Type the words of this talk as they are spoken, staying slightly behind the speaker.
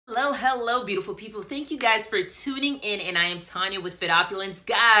Hello, hello, beautiful people. Thank you guys for tuning in, and I am Tanya with Fit Opulence.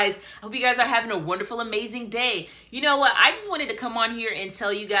 Guys, I hope you guys are having a wonderful, amazing day. You know what? I just wanted to come on here and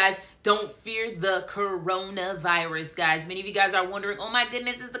tell you guys, don't fear the coronavirus, guys. Many of you guys are wondering, oh my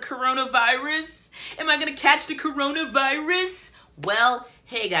goodness, is the coronavirus? Am I going to catch the coronavirus? Well,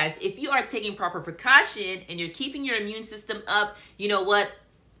 hey guys, if you are taking proper precaution and you're keeping your immune system up, you know what?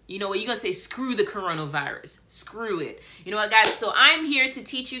 You're going to say, screw the coronavirus. Screw it. You know what, guys? So I'm here to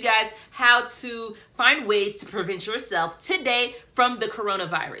teach you guys how to find ways to prevent yourself today from the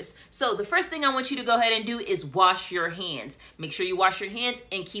coronavirus. So the first thing I want you to go ahead and do is wash your hands. Make sure you wash your hands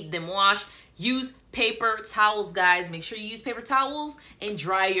and keep them washed. Use paper towels, guys. Make sure you use paper towels and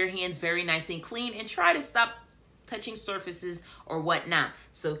dry your hands very nice and clean, and try to stop touching surfaces or whatnot.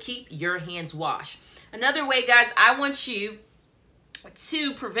 So keep your hands washed. Another way, guys, I want you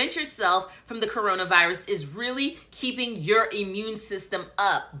to prevent yourself from the coronavirus is really keeping your immune system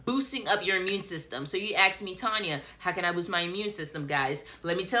up, boosting up your immune system. So you ask me, Tanya, how can I boost my immune system, guys?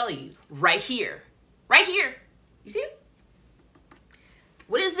 Let me tell you, right here. You see it?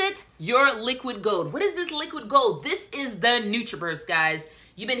 What is it? Your liquid gold. What is this liquid gold? This is the NutraBurst, guys.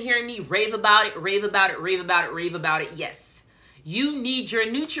 You've been hearing me rave about it, rave about it, rave about it, rave about it. Yes, you need your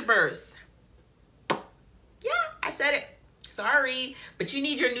NutraBurst. Yeah, I said it. Sorry, but you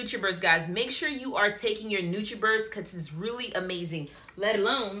need your NutraBurst, guys. Make sure you are taking your NutraBurst because it's really amazing. Let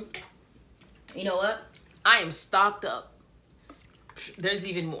alone, you know what? I am stocked up. There's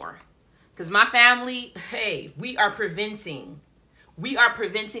even more. Because my family, hey, we are preventing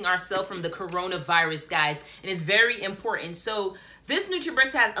ourselves from the coronavirus, guys. And it's very important. So this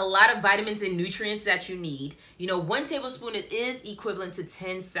NutraBurst has a lot of vitamins and nutrients that you need. You know, 1 tablespoon is equivalent to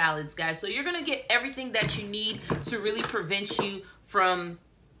 10 salads, guys. So you're going to get everything that you need to really prevent you from,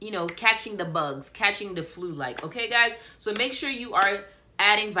 you know, catching the bugs, catching the flu, like, okay, guys? So make sure you are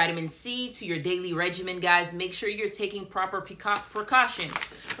adding vitamin C to your daily regimen, guys. Make sure you're taking proper precaution.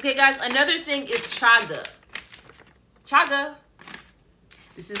 Okay, guys, another thing is Chaga. Chaga.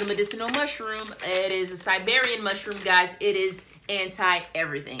 This is a medicinal mushroom. It is a Siberian mushroom, guys. It is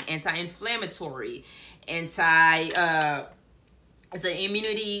anti-everything, anti-inflammatory, it's an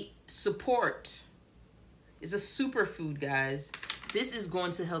immunity support. It's a superfood, guys. This is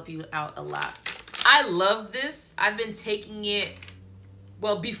going to help you out a lot. I love this. I've been taking it,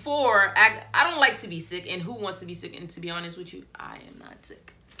 well, before. I don't like to be sick, and who wants to be sick? And to be honest with you, I am not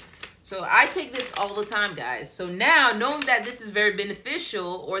sick. So I take this all the time, guys. So now, knowing that this is very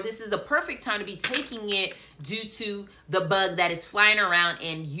beneficial, or this is the perfect time to be taking it due to the bug that is flying around,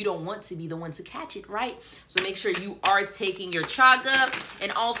 and you don't want to be the one to catch it, right? So make sure you are taking your Chaga.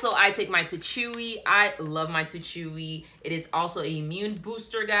 And also, I take my Techui. I love my Techui. It is also an immune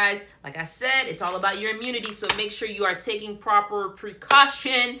booster, guys. Like I said, it's all about your immunity. So make sure you are taking proper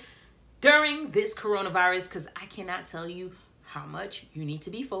precaution during this coronavirus, because I cannot tell you how much you need to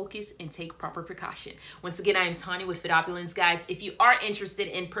be focused and take proper precaution. Once again, I am Tanya with Fit Opulence, guys. If you are interested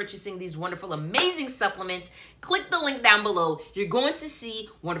in purchasing these wonderful, amazing supplements, click the link down below. You're going to see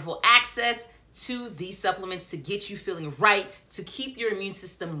wonderful access to these supplements to get you feeling right, to keep your immune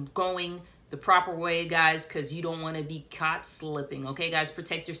system going the proper way, guys, because you don't want to be caught slipping. Okay, guys,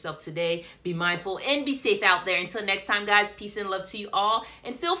 protect yourself today. Be mindful and be safe out there. Until next time, guys, peace and love to you all.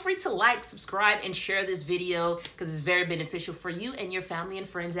 And feel free to like, subscribe, and share this video because it's very beneficial for you and your family and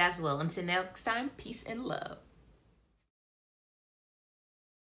friends as well. Until next time, peace and love.